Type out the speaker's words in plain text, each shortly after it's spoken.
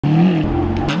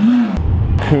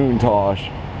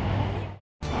Countach.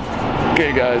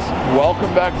 Okay guys,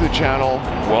 welcome back to the channel.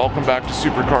 Welcome back to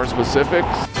Supercar Specifics.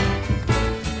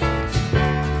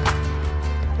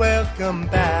 Welcome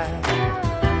back.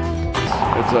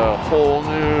 It's a whole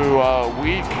new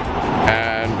week,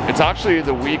 and it's actually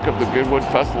the week of the Goodwoood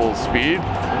Festival of Speed.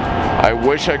 I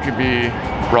wish I could be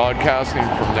broadcasting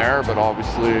from there, but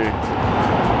obviously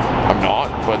I'm not.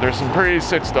 But there's some pretty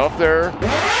sick stuff there.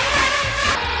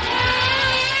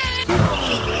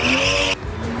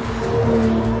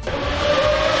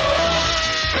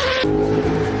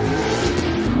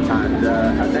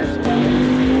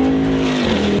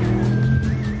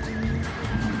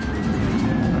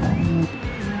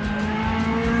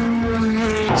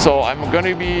 So I'm going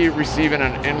to be receiving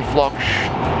an influx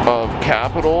of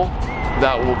capital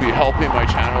that will be helping my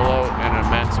channel out in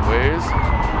immense ways.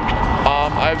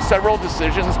 I have several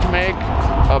decisions to make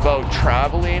about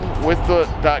traveling with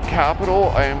that capital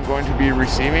I am going to be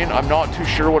receiving. I'm not too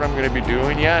sure what I'm going to be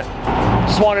doing yet.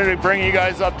 Just wanted to bring you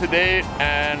guys up to date,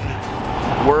 and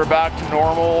we're back to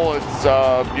normal. It's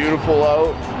beautiful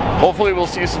out. Hopefully we'll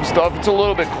see some stuff. It's a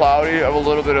little bit cloudy. I have a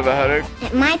little bit of a headache.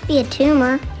 It might be a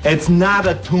tumor. It's not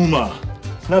a tumor.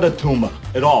 It's not a tumor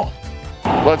at all.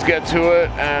 Let's get to it,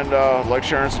 and like,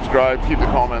 share, and subscribe. Keep the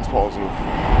comments positive.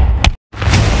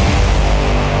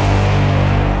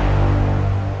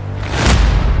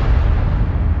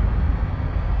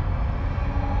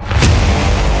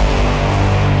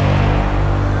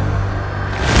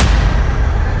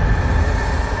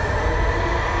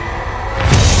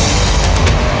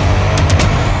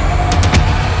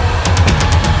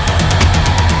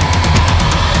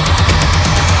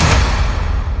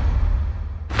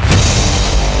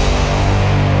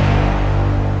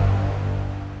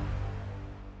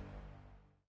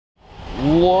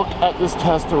 Look at this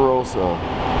Testarossa.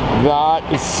 That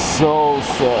is so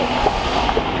sick.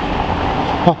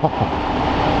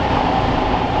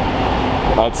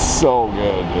 That's so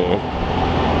good, dude.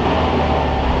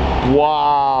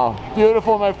 Wow.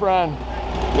 Beautiful, my friend.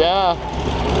 Yeah.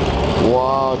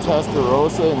 Wow,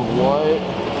 Testarossa in white.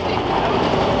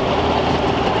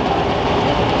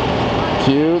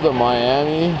 Cue the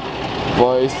Miami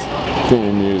Vice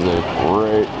theme music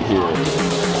right here.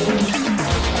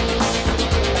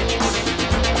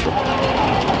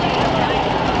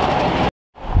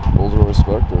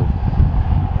 Spectre.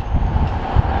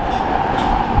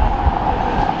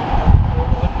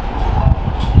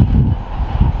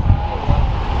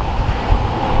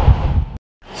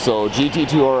 So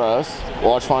GT2 RS,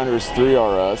 Watchfinder's 3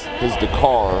 RS, his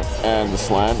Dakar, and the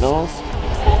slant nose.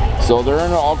 So they're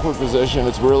in an awkward position.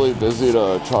 It's really busy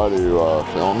to try to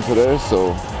film today,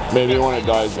 so maybe when it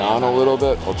dies down a little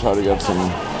bit, I'll try to get some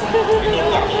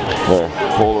there,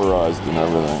 polarized and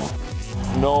everything.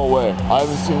 No way. I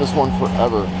haven't seen this one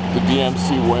forever. The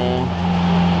DMC wing.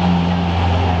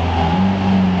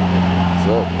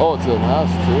 Oh, it's an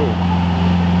S too.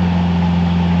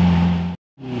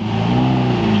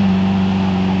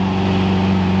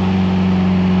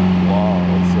 Wow,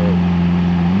 that's it.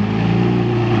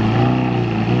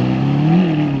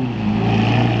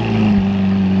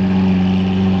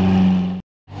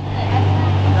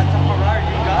 That's a Ferrari,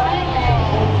 you got it?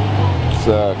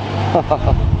 Sick.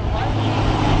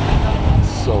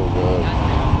 So good.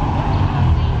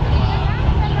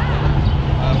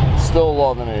 Still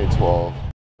loving 812.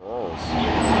 Gross.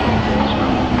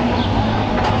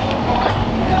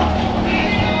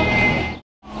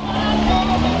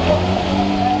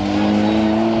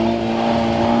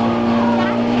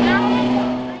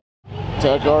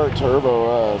 Tech Art Turbo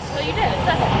S. So you did.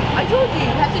 I told you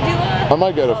have to do I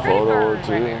might get a photo or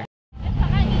two.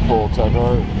 Full Tech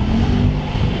Art.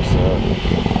 Sick.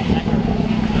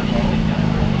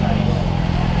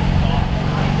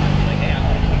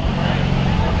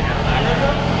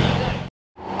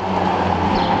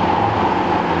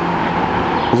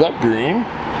 Is that green?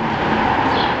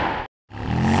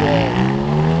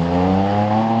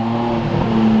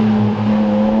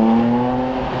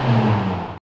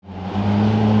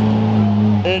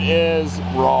 It is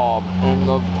Rob in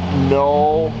the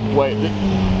no way.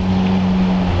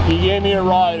 He gave me a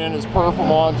ride in his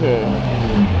Performante.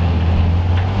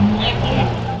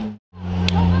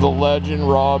 The legend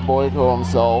Rob Boyko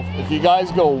himself. If you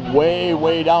guys go way,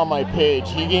 way down my page,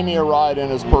 he gave me a ride in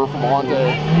his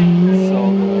Performante. So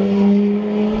good.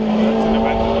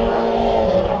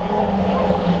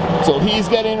 So he's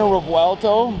getting a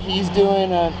Revuelto. He's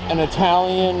doing an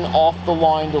Italian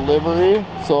off-the-line delivery.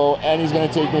 So, and he's going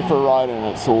to take me for a ride in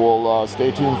it. So we'll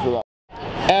stay tuned for that.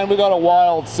 And we got a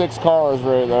wild 6 cars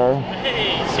right there.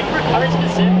 Hey, Supercar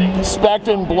specific. Spec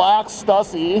in black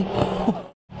Stussy.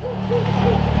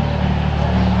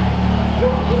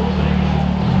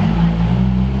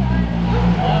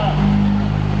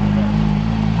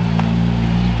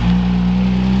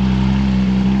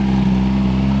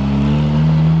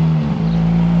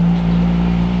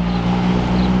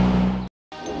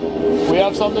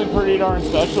 have something pretty darn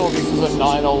special. This is a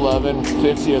 911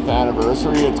 50th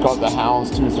anniversary. It's got the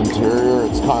houndstooth interior.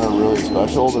 It's kind of really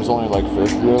special. There's only like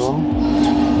 50 of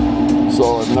them.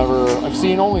 So I've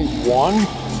seen only one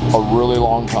a really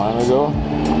long time ago.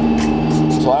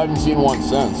 So I haven't seen one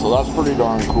since, so that's pretty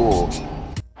darn cool.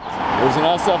 There's an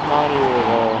SF90 over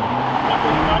there.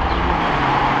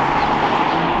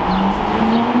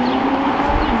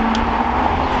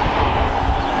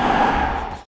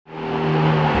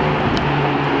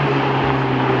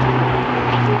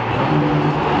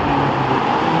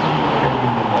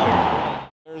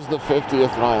 There's the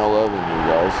 50th 911, you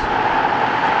guys.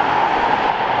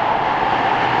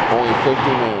 Only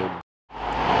 50 made.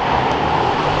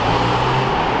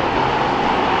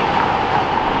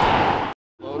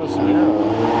 Lotus Mira.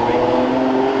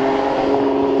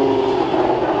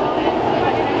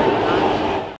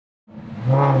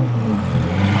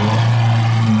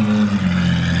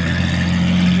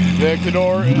 Victor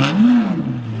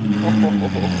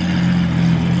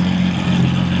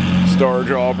Star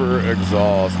Dropper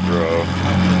exhaust, bro.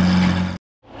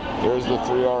 There's the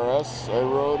 3RS I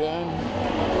rode in.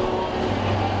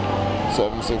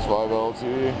 765 LT.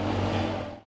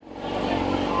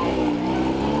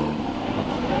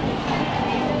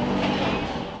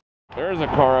 There's a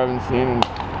car I haven't seen in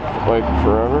like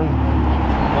forever.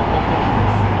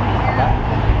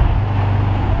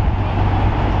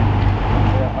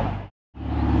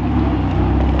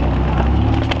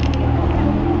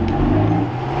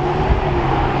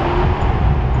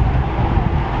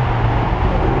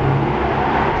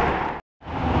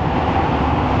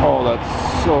 Oh, that's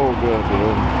so good,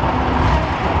 dude.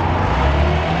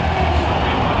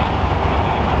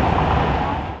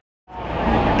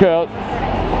 Okay.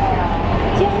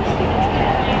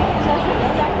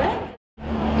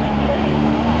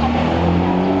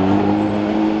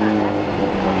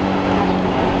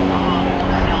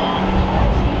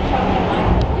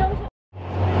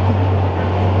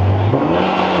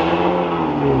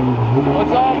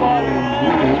 What's up, buddy?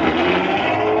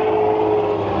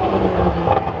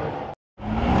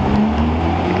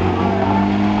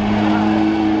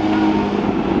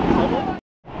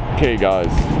 Okay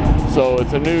guys, so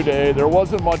it's a new day. There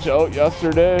wasn't much out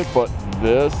yesterday, but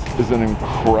this is an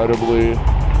incredibly,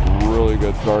 really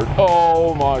good start.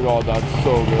 Oh my god, that's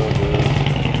so good, dude.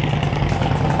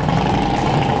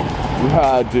 We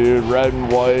had, dude, red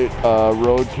and white,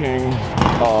 Road King,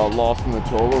 Lost in the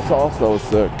Cholo sauce. That was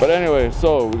sick. But anyway,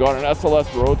 so we got an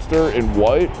SLS Roadster in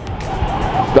white.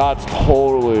 That's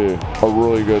totally a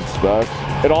really good spec.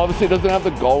 It obviously doesn't have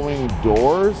the gullwing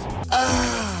doors.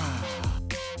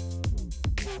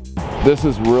 This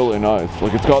is really nice.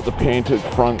 Like, it's got the painted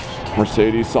front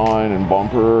Mercedes sign and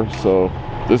bumper, so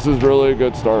this is really a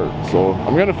good start. So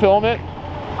I'm gonna film it,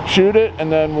 shoot it,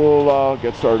 and then we'll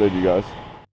get started, you guys.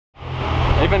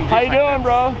 How you doing,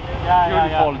 bro?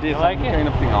 Beautiful. This like kind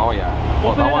of thing. Oh yeah.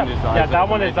 Well, that one is. Yeah, that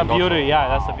one is the beauty. Yeah,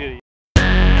 that's the beauty.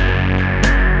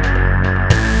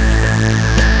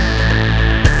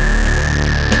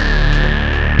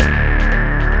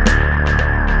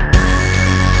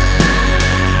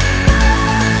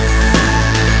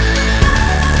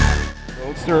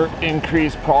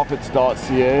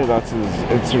 Increaseprofits.ca, that's his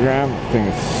Instagram. The thing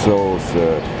is so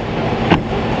sick.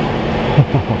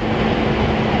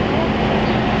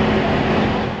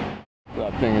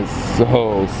 That thing is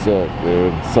so sick,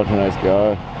 dude. Such a nice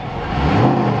guy.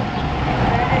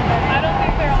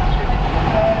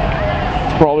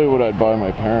 It's probably what I'd buy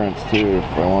my parents too if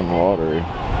I won the lottery.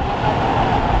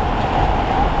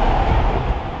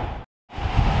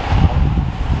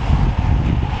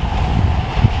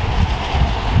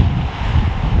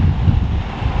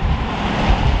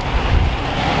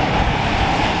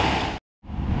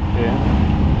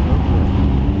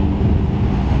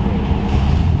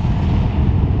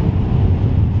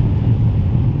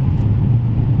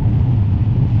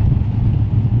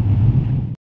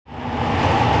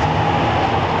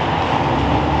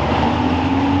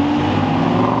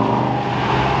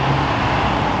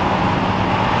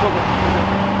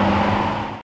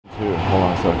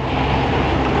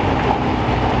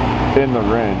 In the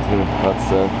rain too, that's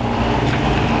sick.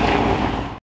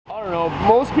 I don't know,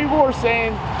 most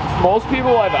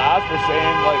people I've asked are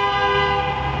saying like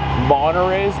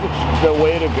Monterey's the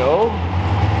way to go,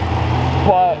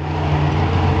 but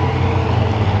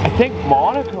I think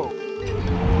Monaco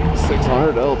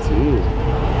 600 LT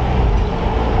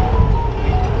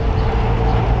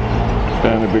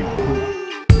and a big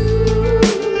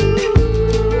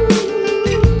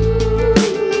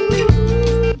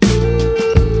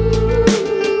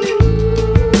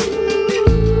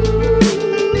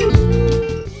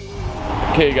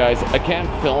Okay guys, I can't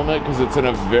film it because it's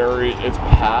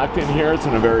packed in here. It's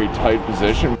in a very tight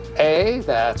position.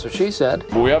 That's what she said.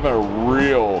 But we have a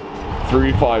real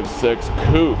 356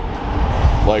 coupe.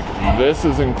 Like, this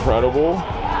is incredible.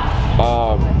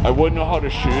 I wouldn't know how to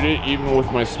shoot it even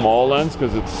with my small lens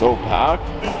because it's so packed.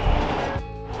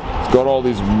 It's got all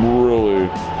these really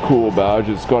cool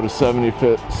badges. It's got a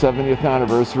 70th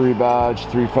anniversary badge,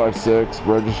 356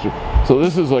 registered. So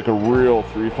this is like a real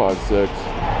 356.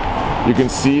 You can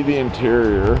see the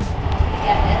interior.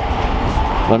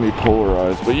 Let me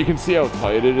polarize, but you can see how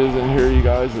tight it is in here, you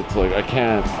guys. It's like,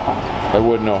 I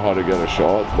wouldn't know how to get a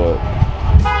shot, but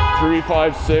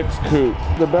 356 coupe.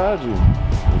 The badging,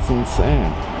 it's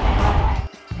insane.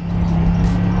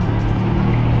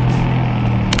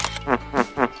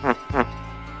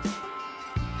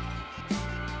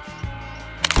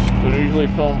 So I usually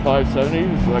film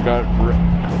 570s. I got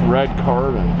red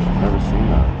carbon. Never seen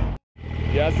that.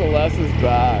 The SLS is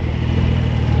back.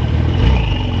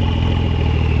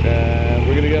 And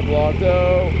we're gonna get blocked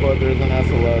out, but there's an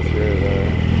SLS right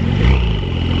there.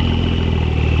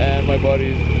 And my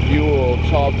buddy's Buell,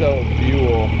 chopped out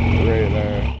Buell right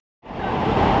there.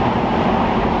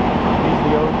 He's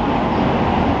the OG.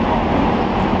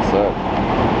 What's up?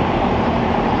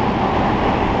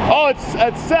 Oh,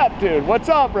 it's Seth, dude. What's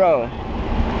up, bro?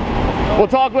 We'll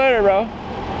talk later, bro.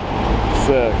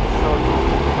 Sick.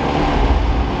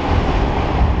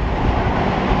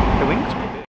 The wings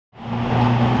pretty big.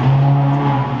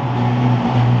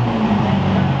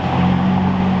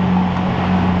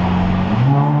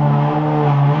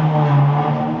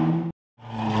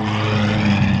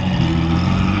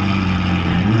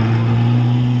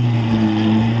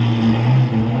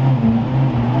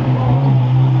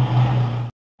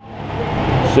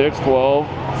 .612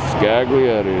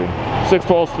 Scaglietti.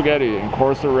 612 Spaghetti in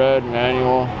Corsa Red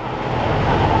manual.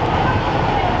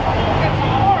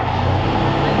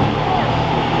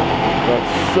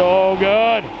 That's so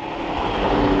good.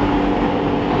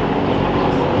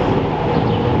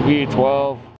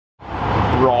 V12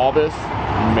 Robus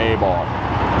Maybach.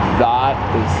 That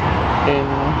is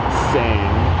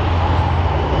insane.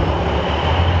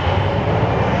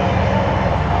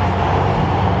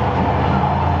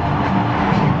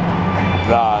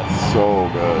 That's so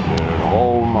good, dude.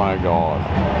 Oh my god.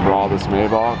 Robus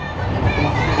Maybach.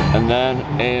 And then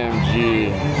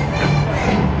AMG.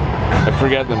 I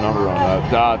forget the number on that.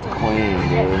 That's clean,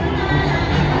 dude.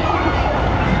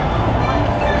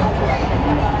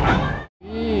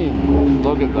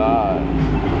 Look at that.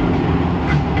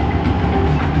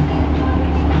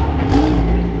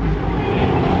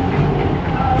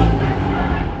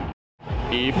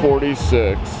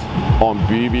 E46 on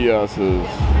BBS's.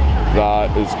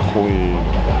 That is clean.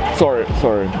 Sorry.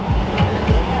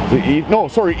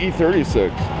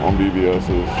 E36 on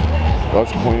BBS's.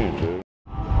 That's clean, dude.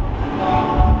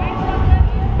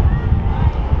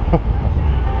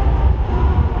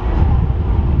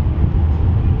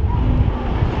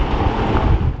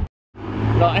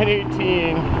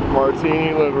 .918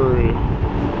 Martini livery.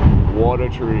 What a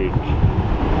treat.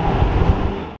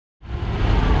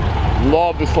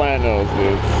 Love the slant nose,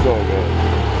 dude. It's so good.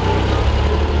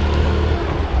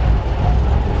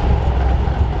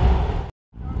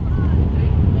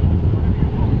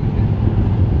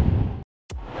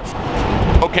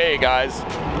 Okay guys,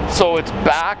 so it's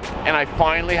back and I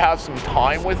finally have some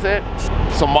time with it.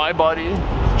 So my buddy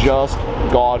just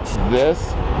got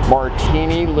this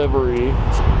Martini livery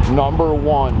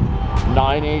 #1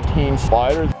 918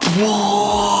 Spyder.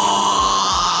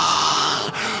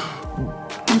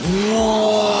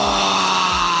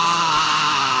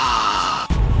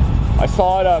 I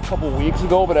saw it a couple weeks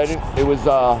ago, but I didn't, he was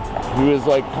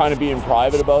like kind of being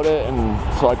private about it, and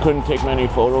so I couldn't take many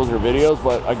photos or videos,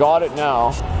 but I got it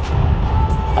now.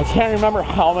 I can't remember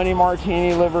how many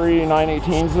Martini livery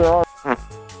 918s there are,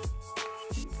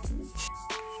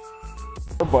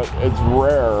 but it's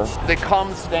rare. They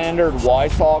come standard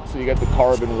Y-sock, so you get the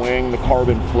carbon wing, the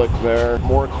carbon flick there,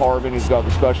 more carbon, he's got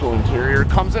the special interior. It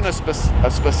comes in a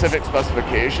specific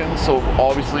specification, so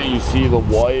obviously you see the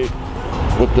white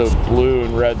with the blue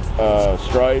and red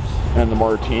stripes and the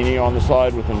Martini on the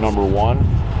side with the #1.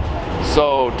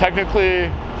 So technically,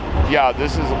 yeah,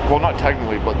 this is, well not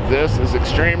technically, but this is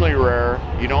extremely rare.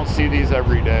 You don't see these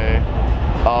every day.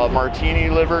 Martini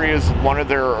livery is one of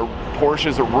their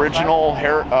Porsche's original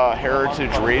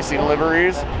heritage racing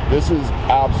liveries. This is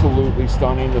absolutely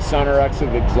stunning. The center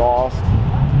exit exhaust.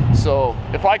 So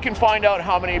if I can find out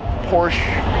how many Porsche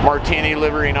Martini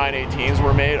livery 918s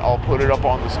were made, I'll put it up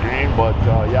on the screen. But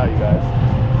yeah, you guys,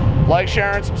 like,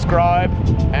 share, and subscribe,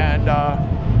 and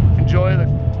enjoy the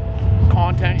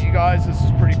content, you guys. This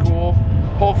is pretty cool.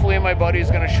 Hopefully my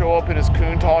buddy's gonna show up in his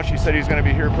Countach. He said he's gonna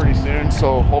be here pretty soon,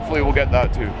 so hopefully we'll get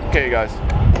that too. Okay, guys.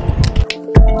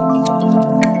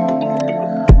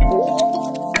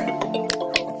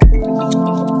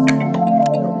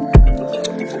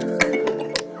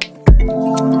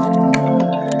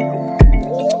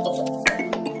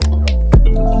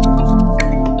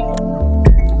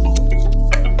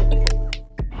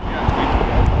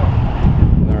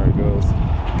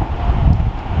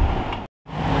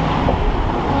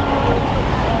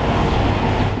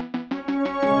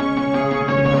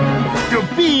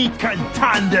 To be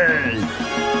contenders!